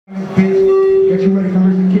get you ready for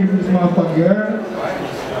Mr. Kid for this motherfucker, you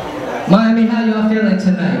heard? Miami, how y'all feeling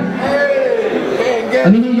tonight?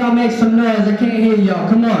 Let me hear y'all make some noise. I can't hear y'all.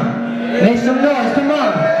 Come on. Make some noise. Come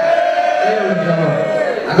on. There we go.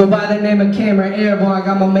 I go by the name of Cameron Airborne. I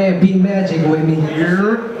got my man Bmagic with me.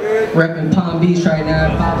 Repping Palm Beach right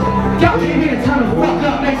now. Y'all came here to turn the fuck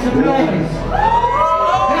up, make some noise. And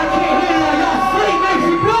I can't hear y'all sleep, make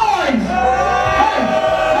some noise.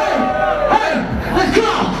 Hey, let's go.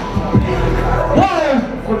 Whoa.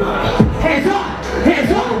 Hands up,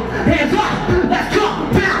 hands up, hands up. Let's go.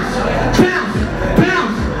 Bounce, bounce,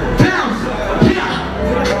 bounce, bounce.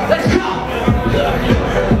 Yeah, let's go.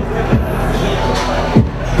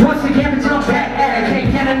 Once again, it's your back addict. Can't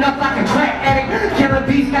get enough like a crack addict. Killer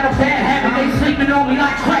bees got a bad habit. They sleeping on me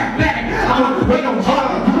like crap addict. I'm way on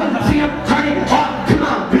hard. You wanna see them turn it up? Come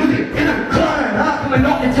on, music in the club. Coming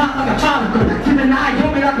off the top like a follicle. Keep an eye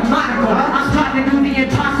on me like a monocle. I'm starting to do the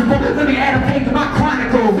impossible. Let me add a page to my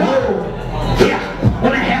chronicles. Yeah,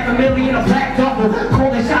 want a $500,000 a black double.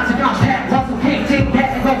 Calling shots if y'all bad hustle. Can't take that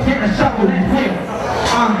and go get a shovel. That's real.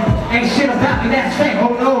 Ain't shit about me, that's fake.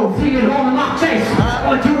 Oh no, see it all in my face.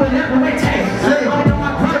 I'ma do whatever it takes. I know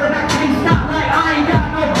my brother, I can't stop like I ain't got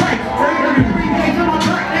no brakes. Every 3 days on my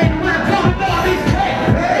birthday, when I'm coming all these cakes.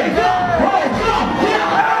 Hey, go,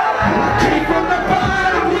 yeah. Came from the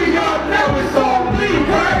bottom, we all know it's all me,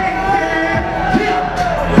 right? Yeah,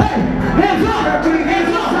 hey, hands up,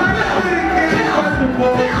 hands up,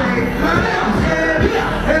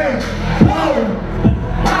 hey, whoa.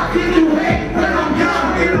 How can you hate when I'm young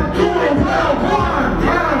and I'm doing what I want?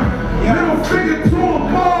 Little finger to a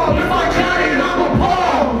ball. If I got it, I'm a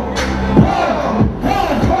ball.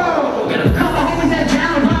 Got a couple homies that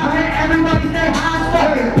down around here. Everybody stay high spot.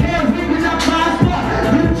 Pair of fingers up my spot.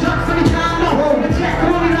 New trucks every time I know. The check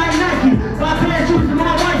on me like Nike. My pair of shoes to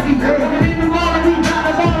my wifey. Walking in the mall and we got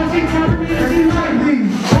the ball and she telling me that she like me.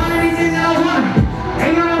 Want anything that I want.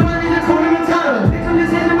 Ain't got no money to call me a title. Bitch, I'm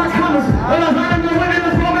just hitting my comments. When I'm running the winner,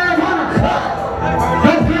 let's go marijuana.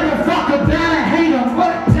 Don't give a fuck about a hater.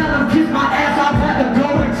 Tell them kiss my ass, I'd rather go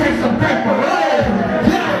and take some paper.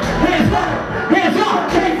 Yeah, hands up,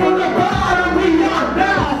 came from the bottom, we are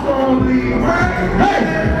now only right.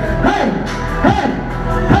 Hey,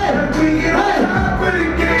 we get on top of the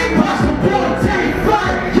game, possible take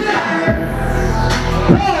flight, yeah.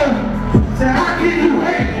 So how can you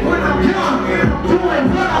hate when I'm young and I'm doing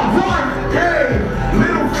what I want? Hey,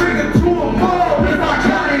 little finger to a ball, if I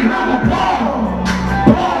got it, I'm a ball.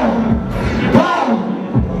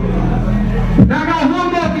 Now I got one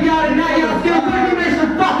more for y'all tonight. Y'all still good? You make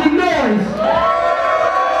some fucking noise.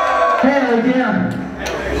 Hell yeah.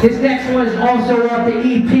 This next one is also off the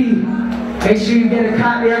EP. Make sure you get a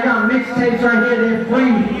copy. I got mixtapes right here, they're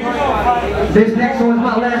free. This next one's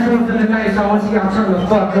my last one for the night, so I want to see y'all turn the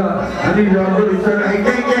fuck up. I need y'all really turn up. Hey,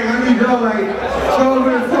 gang, I need y'all like, go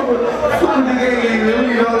over here, fuck with the gang. I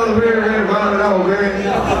need y'all over here, man, round it out, man.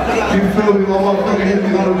 You feel me, my motherfucking hit me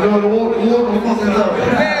on the door, walk the fucking up.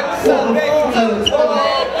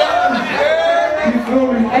 You feel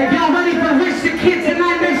me? Hey, y'all ready for Rich the Kid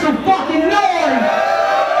tonight? Make some fucking noise!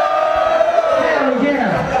 Hell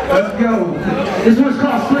yeah! Let's go. This one's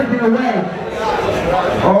called Slipping Away.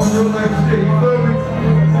 All real life shit, you feel me?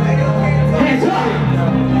 Hands up!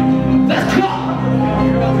 Let's go!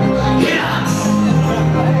 Yeah!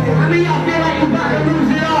 I mean, y'all feel like you're about to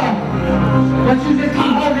lose it all, but you just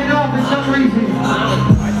keep holding on for some reason.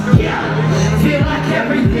 Yeah! Feel like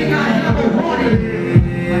everything I ever wanted.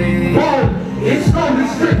 Whoa! It's slowly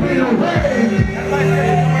slipping away.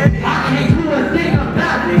 I can't do a thing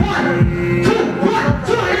about it. 1, 2, 1,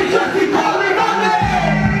 2, and it just keep calling on me.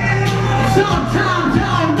 Sometimes I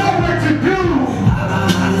don't know what to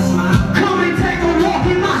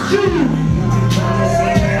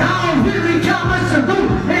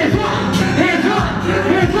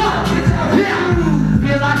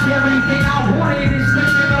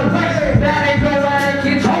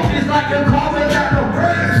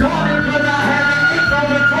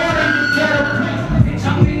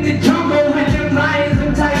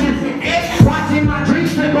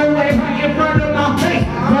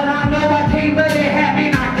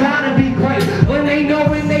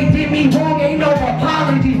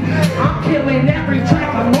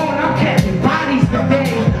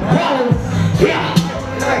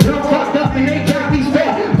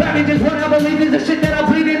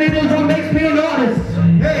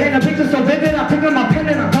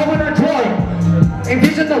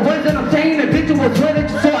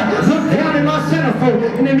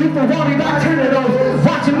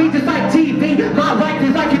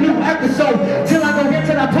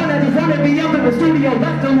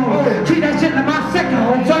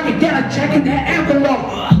checking that envelope.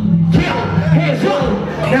 Yeah, hands up.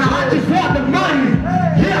 Now I just want the money.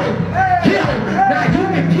 Yeah, now you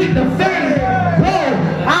can keep the fame. Whoa,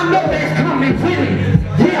 I know that's coming with it.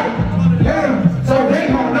 Yeah, so they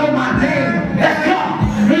gon' know my name. Let's go,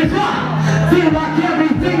 hands up. Feel like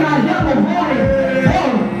everything I ever wanted.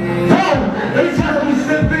 Whoa, it's just me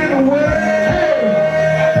slipping away.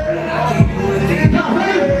 Y'all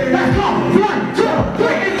ready? Let's go. 1, 2,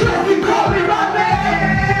 3, and just be calling my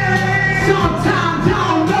name. Sometimes I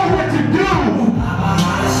don't know what to do.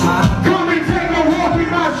 Come and take a walk in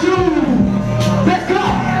my shoes. Let's go.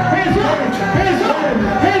 Hands up, hands up,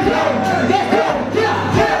 hands up. Let's go.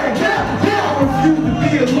 Yeah. I refuse to be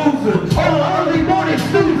a loser. All the early morning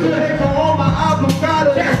snoozer. They go on my avocado.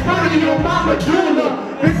 That's funny, your mama doula.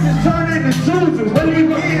 Bitches turn into choosers. When you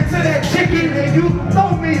get into that chicken and you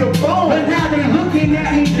throw me a bone. But now they looking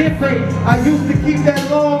at me different. I used to keep that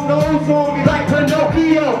long nose on me like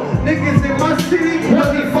Pinocchio. Niggas in my city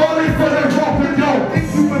wasn't falling for the rope and dope. Think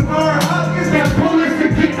you would learn huggers and bullets to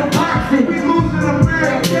get the boxing. We losing a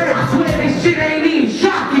real game. I swear this shit ain't even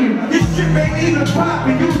shocking. This shit ain't even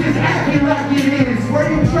popping. You just acting like it is. Where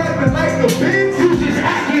you trapping like a bitch? You just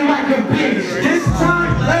acting like a bitch. This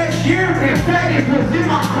time last year, in fact, it was in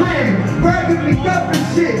my crib. Grabbing me up and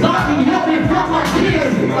shit. Locking up in front of my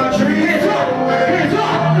kids. My dream is up. Hands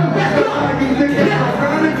up. Let's go.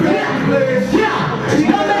 Yeah.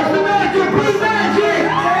 Now let's do it to Bmagic.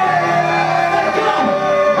 Let's go.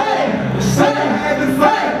 Hey. 1,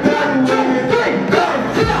 2, 3, go.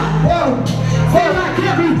 Whoa. Feel like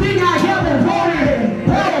everything I ever wanted.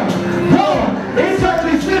 Whoa. It's just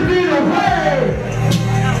me slipping away.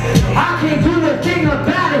 I can't do a thing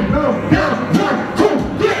about it. No. 1, 2,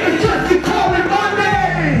 3, it's just me calling my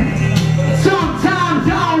name. Sometimes I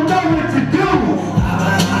don't know what to do.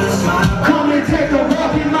 Come and take a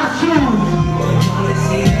walk in my shoes.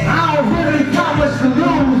 I don't really got much to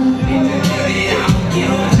lose.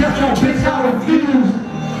 Just no bitch I refuse.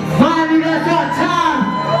 Finally, that's our time.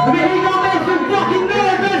 I mean, he gon' make some fucking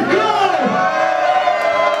noise. Let's go.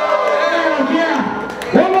 Hell yeah.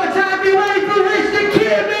 One more time, be ready for Rich the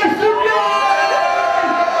Kid. Make some noise.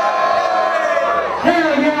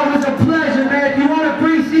 Hell yeah, it was a pleasure, man. If you want a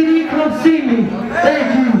free CD, come see me. Thank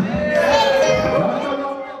you.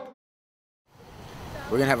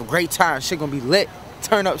 We're gonna have a great time. Shit gonna be lit.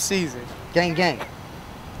 Turn up season. Gang, gang.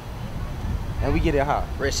 And we get it hot.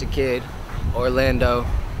 Rich the Kid, Orlando,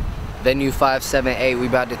 venue 578. We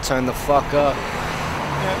about to turn the fuck up.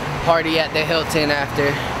 Party at the Hilton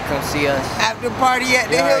after. Come see us. After party at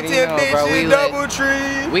the You already Hilton, know, bitch, bro, we in lit.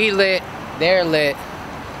 Doubletree. We lit. They're lit.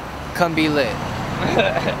 Come be lit. One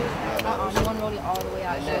rolling all the way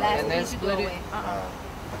out. And then split it.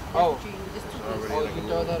 Oh. Oh, you can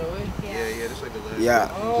throw that away? Yeah. That's like the last. Yeah,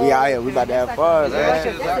 we out here. We about to have fun, man.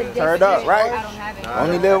 Turn up, right? I don't have it.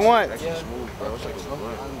 Only live once. That shit smooth, bro. It's like a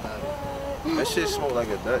blunt. That shit smoke like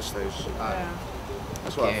a Dutch station.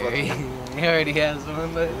 That's why I fuck with it. He already has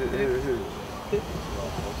one, but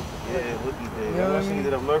Yeah, Wookie did. I seen he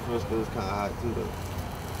did up north for us, but it was kind of hot too, though.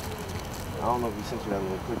 I don't know if he sent you that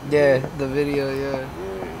little clip. yeah, the video, yeah. Yeah, he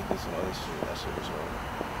did some other shit. That shit was wrong.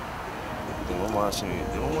 Then my mom seen it.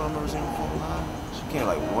 Did my mom ever seen me before live? She came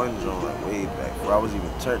like one drum, like way back, before I was even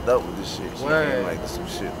turned up with this shit. She came like some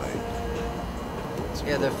shit like.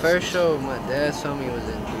 Yeah, the first show my dad told me was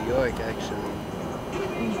in New York, actually. The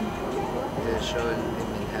show in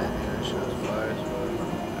Manhattan, that show was far as well.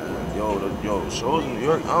 Yo, shows in New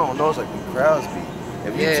York, I don't know, it's like the crowds be.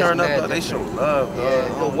 If you Yeah, turn it's up, mad though, they show different. love, dog. Yeah, I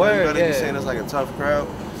don't the word, know, they be yeah. saying it's like a tough crowd.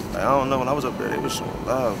 Like, I don't know, when I was up there, they was showing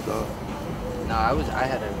love, dog. No, I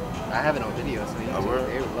have it on video, so Oh, word?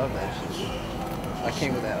 they would love that shit. I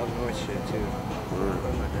came with that up north shit too. Word.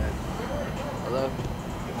 With my dad. Hello?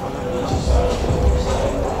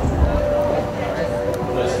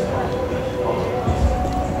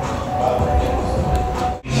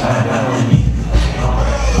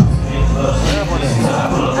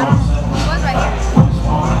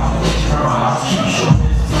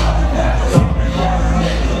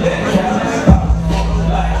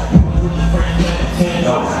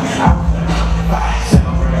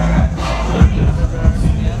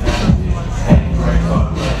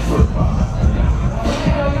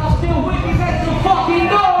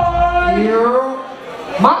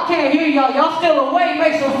 Mom can't hear y'all. Y'all still awake?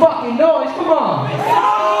 Make some fucking noise. Come on.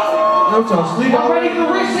 No, y'all sleep Y'all ready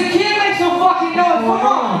for Rich the Kid? Make some fucking noise. Come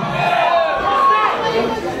on.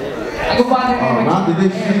 I can buy that. Not the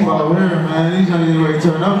big sleep out here, man. He's not even ready to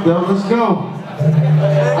turn up, though. Let's go.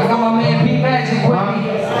 I got my man Bmagic with me.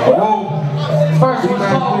 Whoa. First one's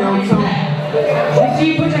called Ready Back. We see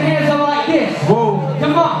you put your hands up like this. Whoa.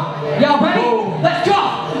 Come on. Y'all ready? Whoa. Let's go.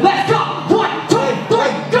 Let's go.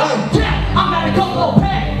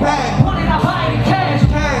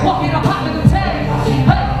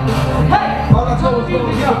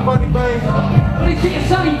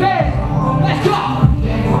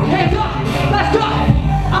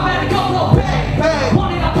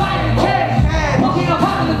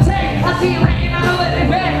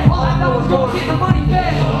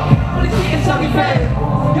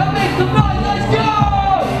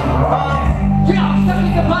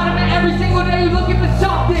 hit the bottom and every single day you looking for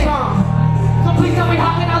something. So please tell me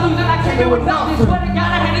how can I lose and I can't do it nothing. Swear to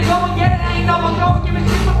God I had to go and get it. I ain't no one going giving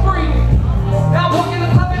shit for free. Now I walk in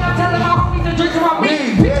the club and I'm telling my homies to drink around me.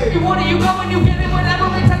 Bitch, if you want it, you go and you get it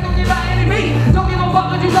whenever they take. Don't give out any me. Don't give a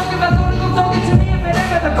fuck what you talking about. Don't talk it to me if it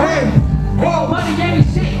ain't at the crib. Money gave me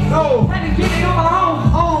shit. Had to get it on my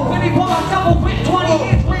own. Let me pull myself a whip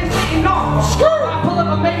 20 inch where it's sitting on. I pull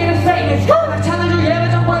up, I'm making a statement. I'm telling you, yeah,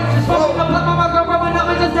 bitch, I'm righteous. Smoking up, like my girl, rubbing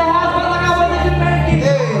up, it's just a house, but like I wasn't Dominican.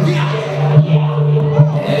 Yeah.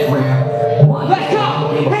 Let's go.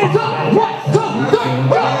 Hands up. 1, 2,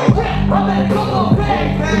 3, go. I'm at a good little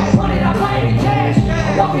bag. Money that I'm paying in cash.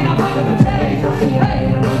 Walking up under the tag.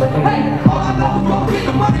 Hey, all I know is gonna get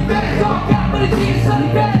the money back. It's all I got, but it's getting sunny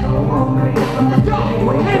back. Let's go.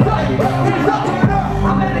 Hands up. Hands up.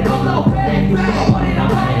 I'm at a good little bag. Money that I'm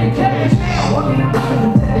paying in cash. Walking up under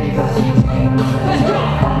the tag. Let's go.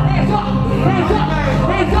 Hands up. Hands up.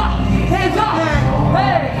 Hands up. Hands up.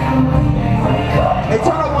 Hey. Hey,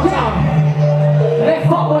 turn up one time. They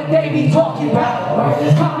fuck what they be talking about.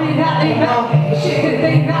 Coming out they mouth, shit that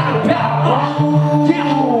they not about.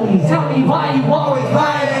 Yeah, tell me why you always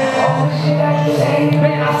lying.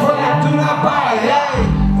 Man, I swear I do not buy it.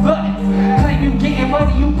 Look, claim you getting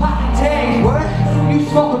money, you popping tags. What? You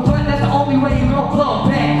smoke a blunt, that's the only way you gon' blow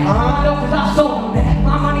back. I know cause I sold that.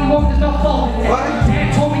 My money won't, there's no folding that. What?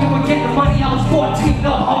 Dad told me you would get the money, I was 14,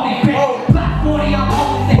 no holding back. Black 40, I'm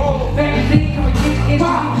holding that. Magazine, come and get your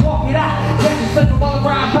injury, walk it out. Just such a while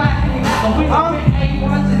around back. We were in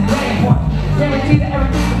A1s and Airborne. Guarantee that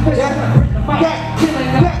everything's official. Bring the mic, killing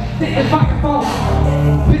them, sit in microphone.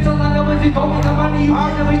 Bitch, all I know is you gon' get the money. You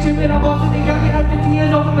heard me tripping, I'm also thinking I get 50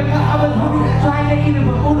 years old from the cut. I was hungry, trying to eat it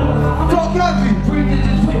with food. I'm Talk heavy. breathing,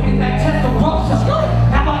 just whipping that testosterone.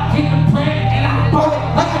 Now I'm getting bread and I'm broke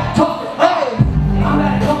like a toast. I'm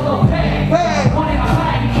at a little bag. Money I'm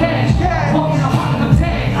buying cash. Walking up on the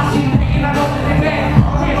tag. I see them thinking I know that they bad.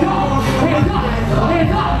 Hands up, hands up,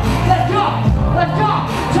 hands up. Let's go, let's go.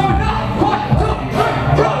 Turn up, 1, 2,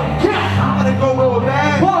 3, go. Yeah. I'm gonna go real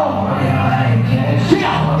bad. Whoa. Yeah.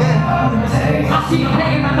 I see them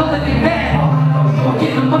thinking I know that they bad. I'm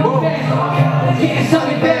getting the money back. Getting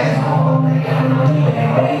something back.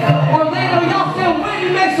 Orlando, y'all still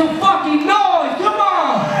winning? Make some fucking noise. Come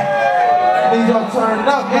on. These y'all turning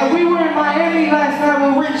up, Yeah, man. we were in Miami last night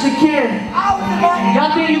with Rich and Kid.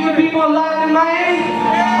 Y'all think you can be more live in Miami?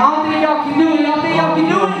 I don't think y'all can do it. Y'all think y'all can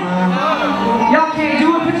do it? Y'all can't do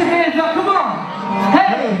it. Put your hands up. Come on.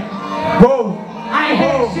 Hey. Whoa. I ain't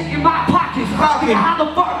had shit in my pockets. How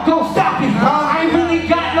the fuck gon' stop it? I ain't really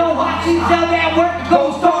got no watches. Tell that work to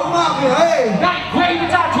go start Rockin', hey. Ninth grade,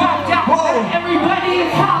 but I dropped out. Everybody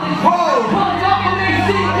in college. Pulled up in their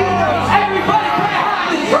city. Everybody play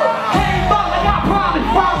Holland. Came up like I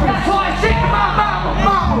promised. That's why I shit to my mama.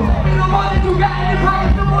 You know what that you got in your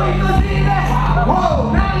pocket, the more you gonna see that.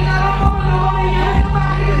 Now you got a phone, the money you in your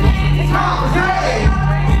pocket is in this house.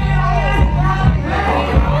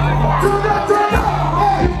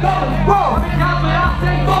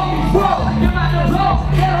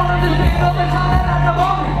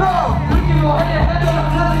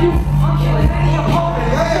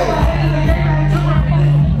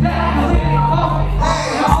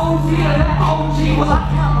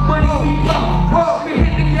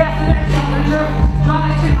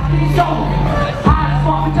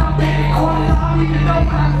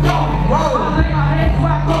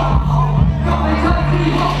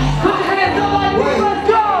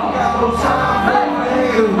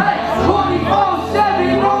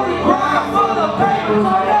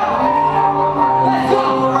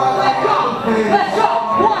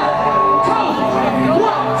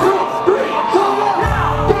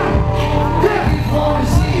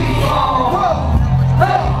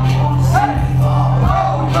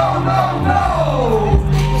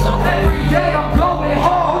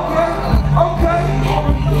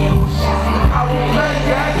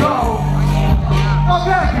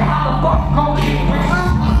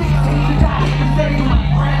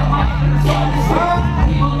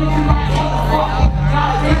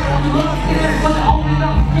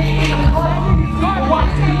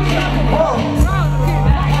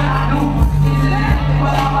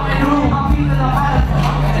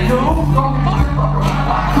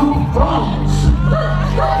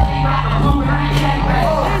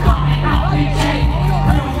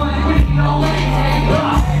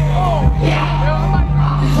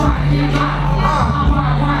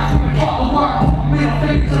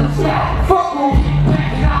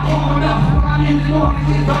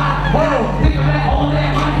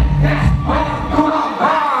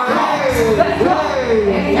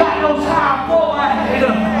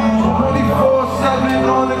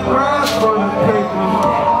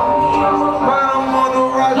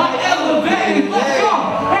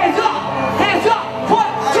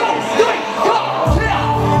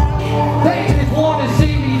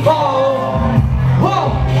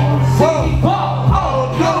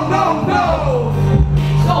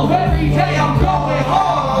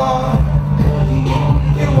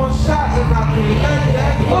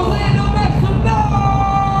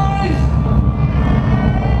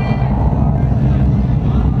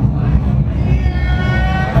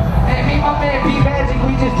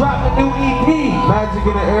 new EP. Magic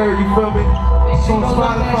in the air, you feel me? It's on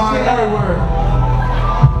Spotify, everywhere.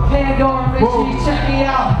 Pandora, make sure you check me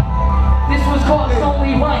out. This one's called It's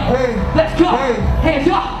Only Right. Hey. Let's go. Hey. Hands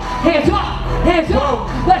up, hands up, hands up.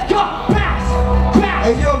 Let's go. Bounce, bounce.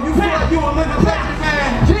 Hey, yo, you feel like you a living legend, man?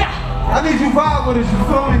 Yeah. I need you vibe with us, you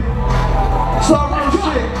feel me? It's all real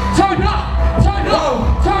shit. Turn up, turn up,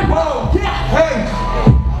 turn up. Yeah. Hey.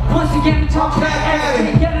 Once again, we talk back at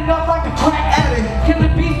it. Get enough like a crack addict.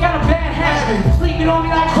 Killing beats got a bad habit. Sleeping on me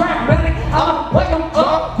like crap, ready? I'ma wake 'em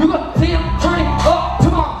up. You gonna see 'em turning up.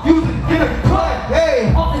 Come on, Use it, get it, cut,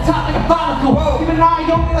 hey. off the top like a barnacle. Keep an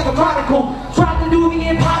eye on me like a monocle. Try to do the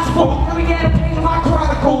impossible. Let me get a page of my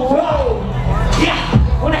chronicle. Whoa. Yeah.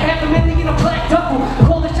 When I have a million in a black duffel.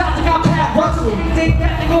 Call the shots like I'm Pat Russell. Anything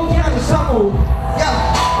that they go get a shuffle.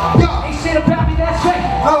 Yeah, yeah. Ain't shit about me that's fake.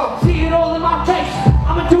 Oh. See it all in my face.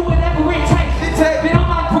 I'ma do whatever it takes. Been on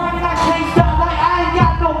my grind and I can't stop like I ain't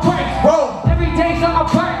got no breaks. Whoa. Every day's on my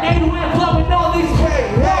birthday, the wind blowing all these Hey,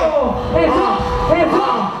 hey. hands up, hands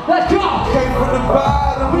up, let's go. Came from the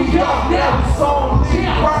bottom, we got now, it's only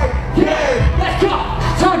right, yeah. Let's go,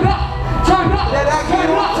 turn up, That I get turn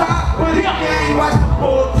on up. top with the game, watch the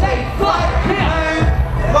ball take flight, man.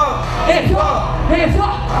 Look, Hands up, hands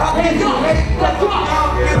up, how can hands you up, hate let's when go.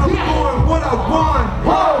 I'm doing what I want?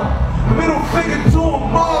 Whoa, middle finger to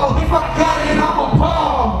them all, if I got it, I'm a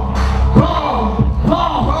ball. Ball.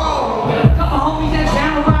 Couple homies that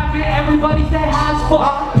down the ride, man, everybody say high as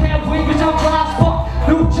fuck. Pair of wiggers, I'm fly as fuck.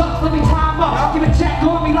 New chucks, let me time up. Give a check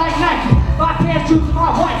on me like Nike. My pants shoes for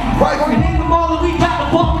my wife. Working in the mall and we got the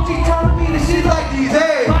ball, but she telling me the shit like These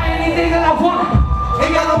hey, buy anything that I want.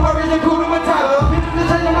 Ain't got no worries, they're cool to my time. Bitches the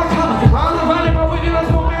same in my color. I'm running my wiggers, let's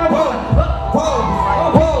go marijuana.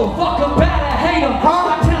 whoa. Fuck a bad, I hate him.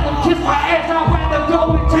 I tell him kiss my ass, I'd rather go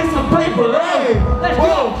and kiss some paper. Hey, Let's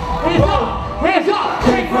go. Hands up, hands up.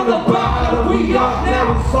 Came from the bottom, we up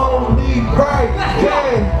now. It's only right, Let's go.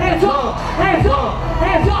 yeah. Hands up, hands up,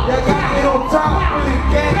 hands up. That got it on top of the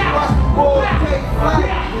game, watch the ball take flight,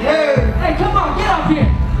 yeah. Hey, come on, get up here.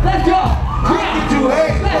 Let's go. How did you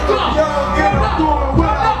hate? Let's go. I'm young and I'm doing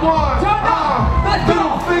what I want. Turn up. Let's go.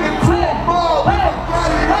 Middle finger to a ball, if I got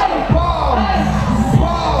it, I'm a ball.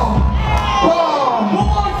 Ball. Who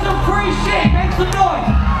wants some free shit? Make some noise.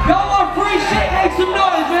 Y'all want free shit? Make some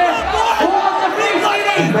noise, man. Who wants a free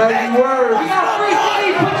CD? Magic words. We got free CD.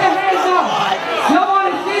 Put your hands up. Y'all want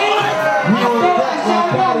to see it?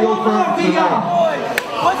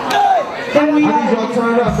 What's good? Then we I need y'all to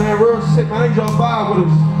turn up, man. Real shit, man. I need y'all to vibe with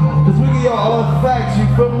us. Cause we get y'all all facts, you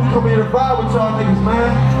feel me? We come here to vibe with y'all niggas, man.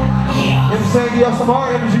 You know what I'm saying? Give y'all some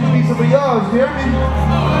hard energy. We need some of y'all, you hear me?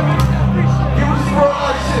 Give us some real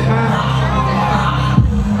life shit, man.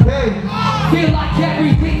 Hey, feel like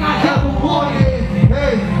everything I ever wanted.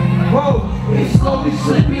 hey, whoa. It's slowly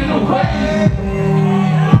slipping away.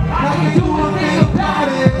 I can do a thing about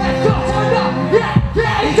it. Let's go, turn up.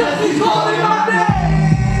 Yeah, it just keeps calling my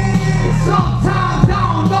name. Sometimes I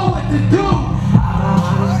don't know what to do.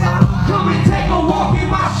 Come and take a walk in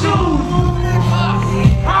my shoes.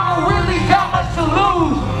 I don't really got much to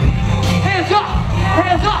lose. Hands up,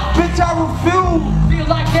 hands up. Bitch, I refuse. Feel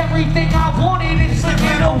like everything I wanted is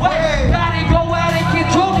slipping away. Gotta go out and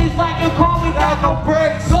control this like a car without no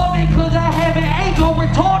brakes. Sorry, cause I have an angle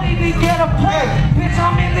retarded to get a play. Bitch,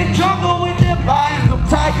 I'm in the jungle with them lions, them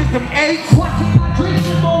tigers, them apes. Watching my dreams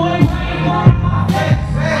is away, right in front of my face.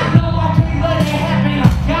 I know I can't let it happen, I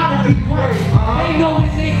gotta be brave. Ain't no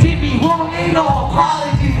if they did me wrong, ain't no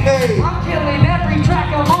apologies made. I'm killing every track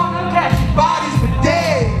I'm on, I'm catching bodies for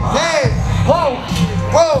days. Hey, whoa.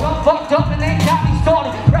 I'm fucked up and they got me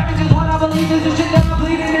started. Rapping just what I believe is the shit that I'm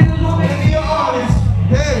bleeding in this moment. Be an artist.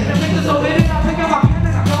 Hey, The bitches so hidden, I pick up my pen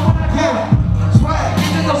and I go when I go. swag,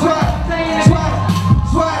 Bitches so swag, I'm saying it. swag,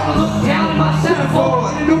 swag. I look down in my centerfold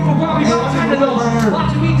in a new Ferrari, my Sentinel.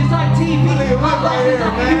 Watching me just like TV. My life is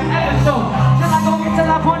like a new episode. Till I go get to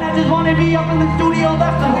that point, I just wanna be up in the studio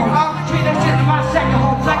left alone. I'll treat that shit to my second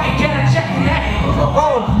home so I can get a check in that.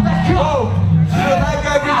 Oh, Let's go. feel like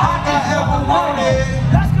everything I ever wanted.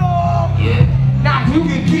 Let's go. Now you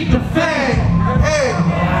can keep the fame. Hey,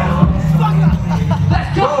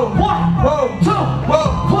 Let's go. One, two,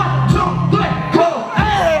 one, two, three, go.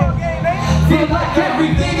 Hey. Feel like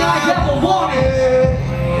everything I ever wanted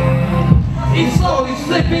is slowly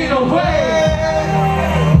slipping away.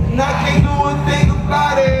 and I can't do a thing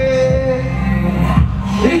about it.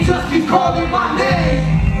 He just keeps calling my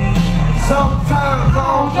name. Sometimes I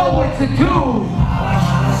don't know what to do.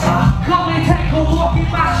 Come and take a walk in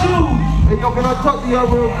my shoes. Hey, yo, can I talk to y'all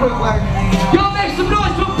real quick? Like, Yo, make some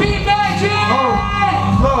noise for Bmagic!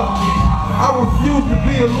 look, I refuse to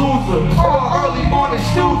be a loser or an early morning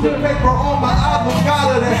snoozer. Paper on my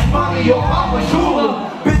avocado, that's money, yo, I'm a jeweler.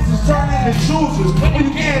 Bitches turn into choosers. When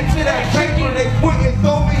you get into that paper, they quit and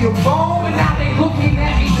throw me a bone. But now they looking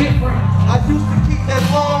at me different. I used to keep that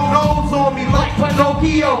long nose on me like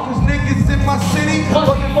Pinocchio, cause niggas in my city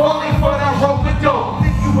wasn't falling for that rope-a-dope.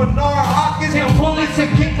 Think you a Hawkins and bullets and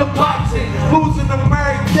kick the boxing. Losing the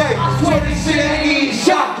Mary Day, I swear this shit ain't even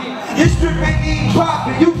shocking. Your strip ain't even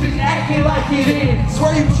popping, you just acting like it is.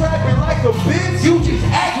 Swear you trapping like a bitch, you just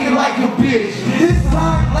acting like a bitch. This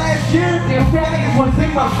time last year, them faggots was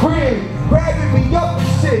in my crib, grabbing me up and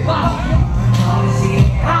shit. I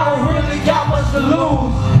don't really got much to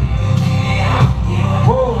lose.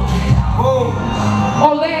 Whoa, whoa.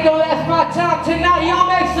 Orlando, that's my time tonight. Y'all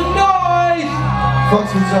make some noise.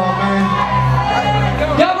 Fucks with y'all, man.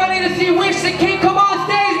 Y'all ready to see Winston King come on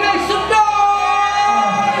stage? Make some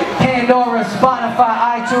noise. Pandora, Spotify,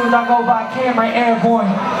 iTunes. I go by camera Airborne.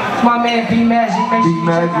 My man Bmagic. Make sure you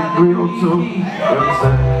check out the real new too.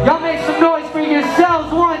 EP. Y'all make some noise for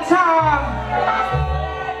yourselves one time.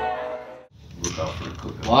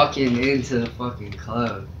 Walking into the fucking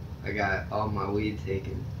club, I got all my weed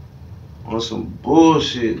taken. On some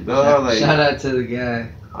bullshit, dog. Shout out to the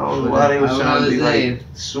guy. I don't know why they was trying to be like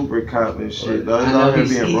super cop and shit, dog. I know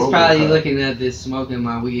He's he's probably looking at this, smoking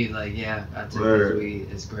my weed, like, yeah, I took this weed,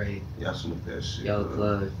 it's great. Y'all smoke that shit. Yellow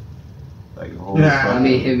plug. Like a whole Yeah. I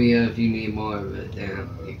mean, hit me up if you need more, but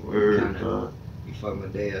damn, word, you fucked my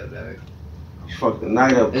day up, dog. You fucked the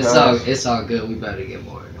night up, It's all good, we better get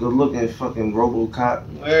more. Good looking fucking RoboCop.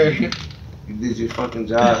 Word. You did your fucking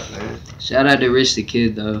job, man. Shout out to Rich the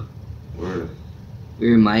Kid, though. Word. We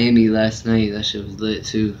were in Miami last night, that shit was lit,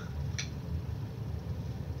 too.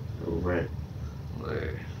 Right.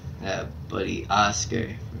 Word. That buddy Oscar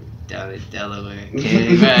from down in Delaware. Bro,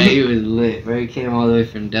 he was lit, bro. He came all the way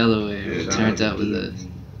from Delaware. Yeah, turned up with us.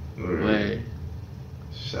 Word. Word.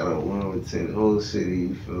 Shout out 110, the whole city,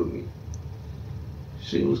 you feel me?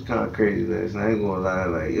 Shit was kind of crazy last night, I ain't gonna lie.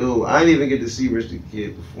 Like, yo, I didn't even get to see Rich the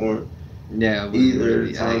Kid perform Yeah, either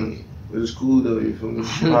really, time. It was cool though, you feel me?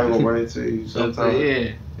 Probably gonna run into you sometime. Yeah. You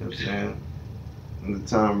know what I'm saying? When the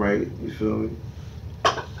time right, you feel me?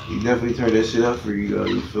 He definitely turned that shit up for you though,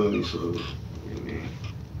 you feel me? So, I mean,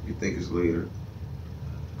 you think it's later.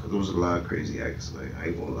 Cause there was a lot of crazy acts, like, I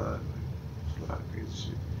ain't gonna lie. Like, a lot of crazy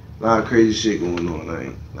shit. A lot of crazy shit going on,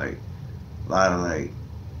 like a lot of like,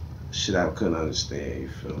 shit I couldn't understand, you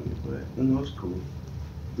feel me? But, you know, it's cool.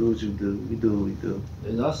 Do what you do, we do what we do.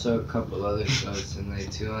 There's also a couple other shows tonight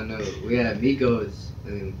too. I know we had Migos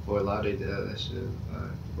in Fort Lauderdale. That shit was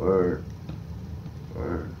fine. Word.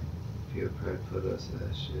 Word. People probably put us to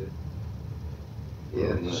that shit.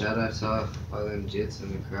 Yeah, Oh, shout out to all them jits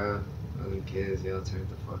in the crowd. All them kids, y'all turned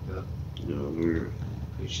the fuck up. You know, weird.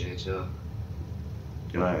 Appreciate y'all.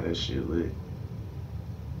 God, that shit lit.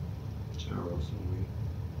 Trying to roll some weed.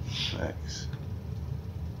 Facts.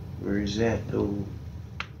 Where is that, though?